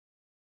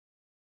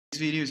This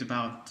video is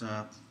about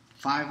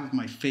 5 of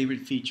my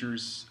favorite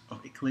features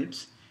of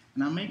Eclipse,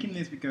 and I'm making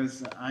this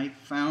because I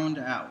found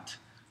out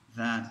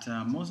that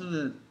most of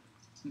the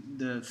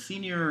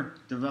senior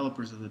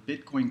developers of the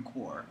Bitcoin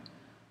core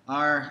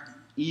are,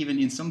 even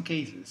in some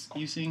cases,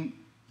 using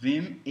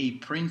Vim, a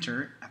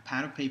printer, a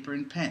pad of paper,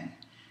 and pen.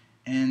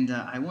 And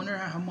I wonder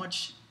how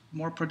much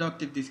more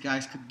productive these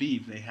guys could be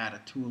if they had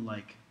a tool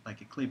like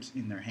Eclipse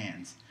in their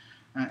hands.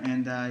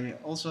 And I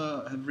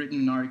also have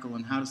written an article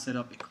on how to set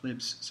up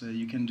Eclipse so that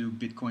you can do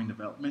Bitcoin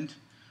development.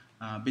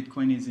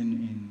 Bitcoin is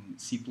in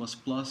C++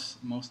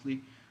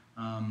 mostly,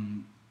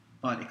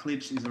 but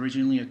Eclipse is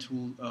originally a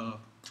tool to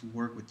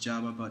work with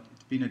Java, but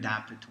it's been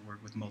adapted to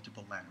work with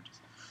multiple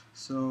languages.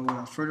 So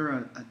without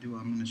further ado,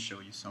 I'm going to show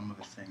you some of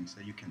the things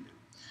that you can do.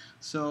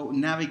 So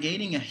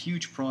navigating a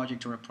huge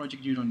project or a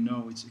project you don't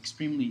know, it's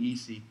extremely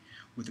easy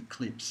with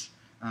Eclipse.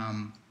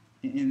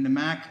 In the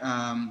Mac,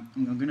 I'm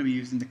going to be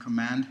using the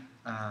Command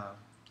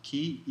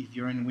key. If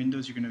you're in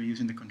Windows, you're going to be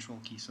using the Control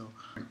key. So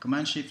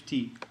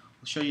Command-Shift-T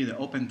will show you the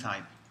Open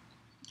Type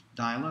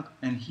dialog,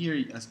 and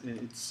here, as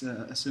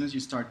soon as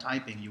you start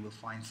typing, you will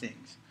find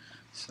things.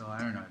 So I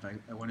don't know, if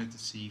I wanted to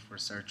see for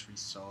search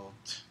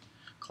result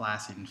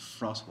class in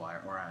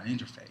Frostwire or an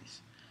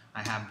interface,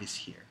 I have this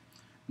here.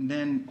 And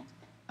then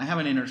I have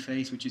an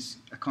interface, which is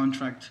a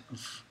contract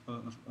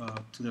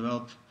to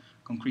develop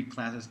concrete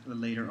classes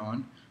later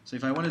on. So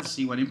if I wanted to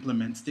see what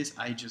implements this,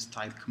 I just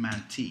type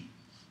Command T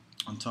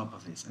on top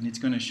of this, and it's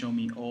going to show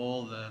me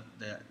all the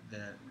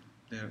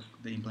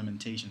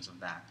implementations of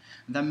that.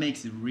 And that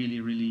makes it really,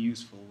 really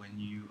useful when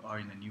you are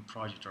in a new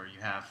project or you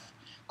have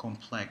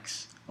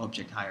complex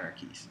object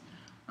hierarchies.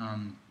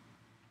 I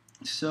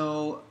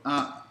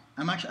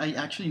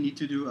actually need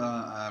to do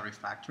a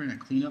refactor and a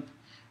cleanup,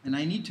 and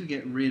I need to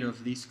get rid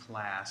of this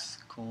class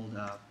called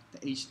the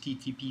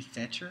HTTP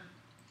fetcher.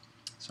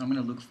 So I'm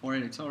going to look for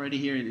it. It's already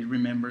here. It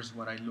remembers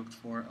what I looked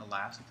for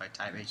last. If I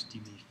type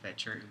HTTP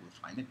fetcher, it will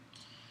find it.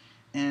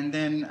 And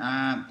then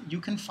you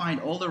can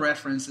find all the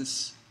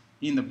references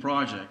in the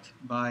project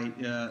by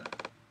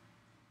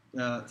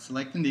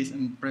selecting this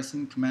and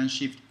pressing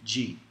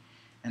Command-Shift-G.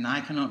 And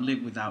I cannot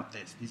live without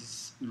this. This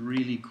is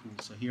really cool.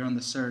 So here on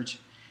the search,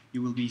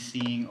 you will be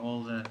seeing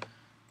all the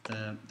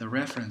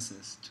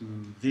references to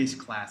this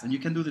class. And you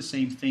can do the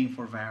same thing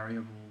for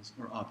variables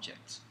or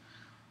objects.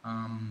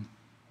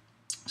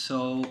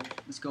 So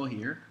let's go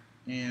here,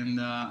 and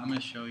I'm going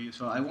to show you.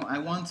 So I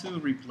want to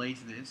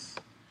replace this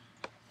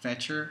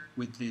fetcher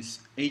with this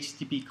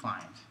HTTP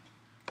client.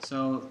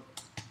 So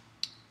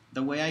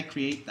the way I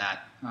create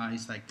that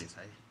is like this.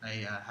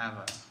 I have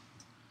a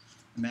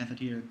method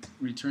here that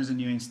returns a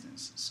new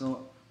instance.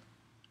 So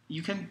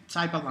you can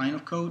type a line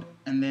of code,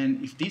 and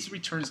then if this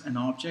returns an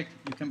object,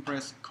 you can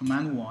press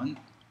Command 1,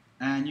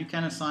 and you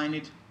can assign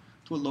it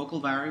to a local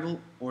variable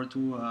or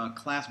to a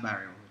class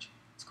variable, which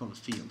is called a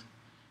field.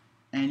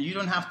 And you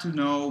don't have to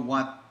know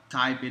what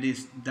type it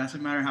is. It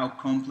doesn't matter how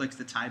complex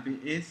the type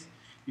it is.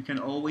 You can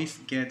always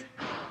get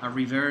a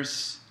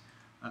reverse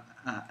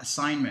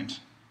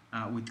assignment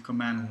with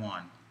Command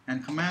 1.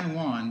 And Command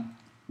 1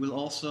 will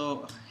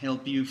also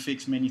help you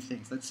fix many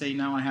things. Let's say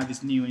now I have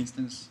this new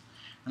instance,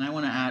 and I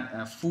want to add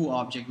a foo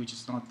object which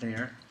is not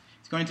there.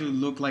 It's going to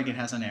look like it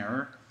has an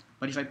error.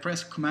 But if I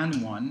press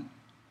Command 1,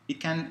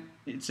 it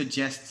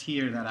suggests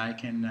here that I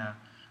can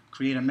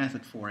create a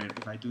method for it.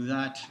 If I do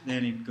that,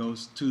 then it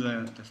goes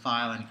to the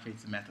file and it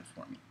creates a method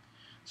for me.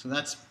 So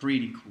that's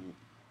pretty cool.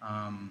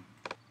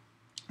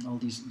 All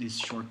these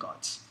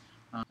shortcuts.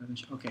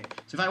 Okay,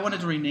 so if I wanted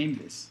to rename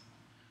this,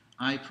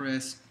 I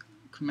press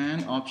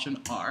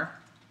Command-Option-R,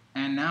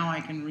 and now I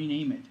can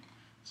rename it.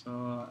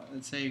 So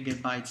let's say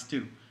get bytes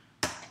 2.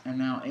 And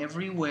now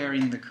everywhere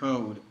in the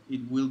code,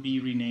 it will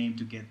be renamed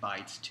to get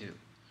bytes 2.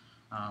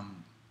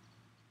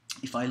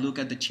 If I look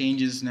at the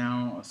changes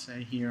now,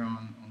 say here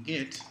on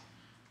Git,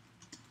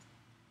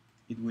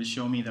 it will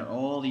show me that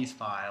all these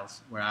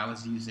files where I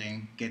was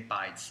using get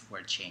bytes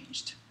were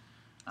changed.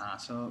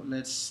 So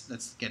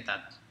let's get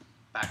that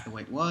back the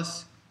way it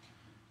was.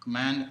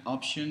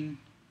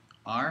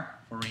 Command-Option-R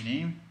for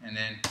rename, and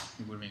then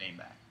it will rename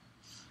back.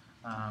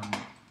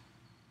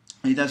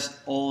 It does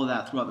all of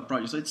that throughout the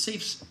project, so it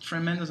saves a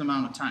tremendous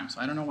amount of time. So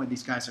I don't know why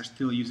these guys are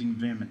still using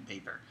Vim and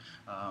paper.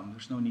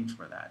 There's no need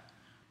for that.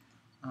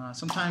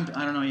 Sometimes,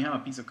 I don't know, you have a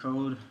piece of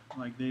code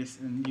like this,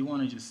 and you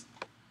want to just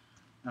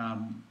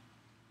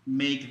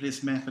make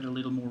this method a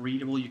little more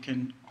readable. You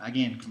can,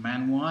 again,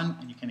 Command 1,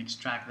 and you can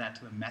extract that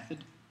to a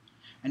method.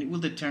 And it will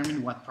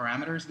determine what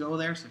parameters go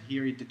there. So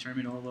here it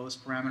determined all those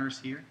parameters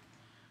here.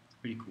 It's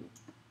pretty cool.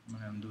 I'm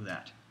going to undo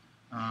that.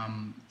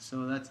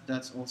 So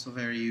that's also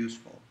very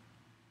useful.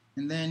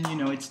 And then, you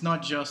know, it's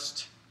not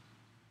just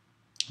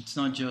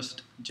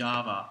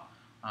Java.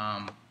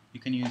 You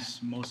can use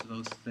most of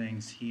those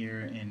things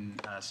here in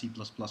C++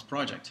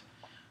 project.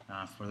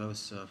 For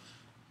those of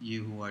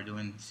you who are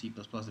doing C++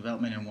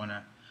 development and want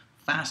a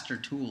faster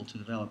tool to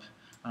develop,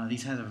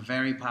 this has a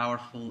very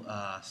powerful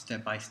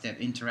step-by-step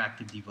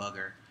interactive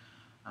debugger.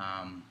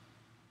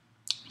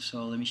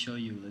 So let me show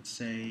you. Let's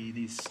say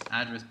this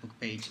address book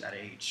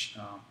page.h.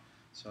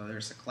 So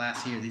there's a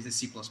class here. This is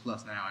C++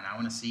 now, and I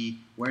want to see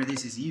where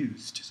this is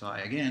used. So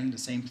again, the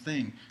same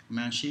thing.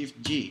 Command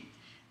Shift G,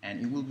 and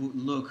it will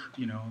look,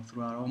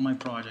 throughout all my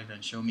project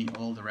and show me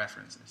all the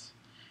references.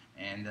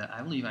 And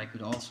I believe I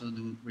could also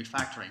do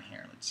refactoring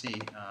here. Let's see,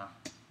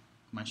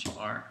 Command Shift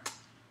R.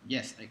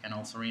 Yes, I can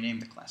also rename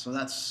the class. So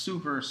that's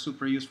super,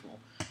 super useful.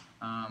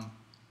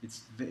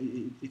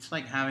 It's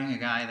like having a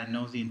guy that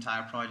knows the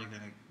entire project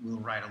and it will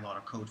write a lot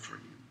of code for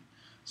you.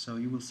 So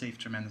you will save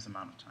tremendous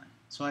amount of time.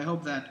 So I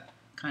hope that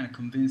kind of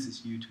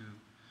convinces you to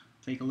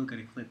take a look at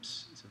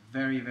Eclipse. It's a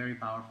very, very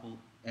powerful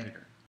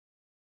editor.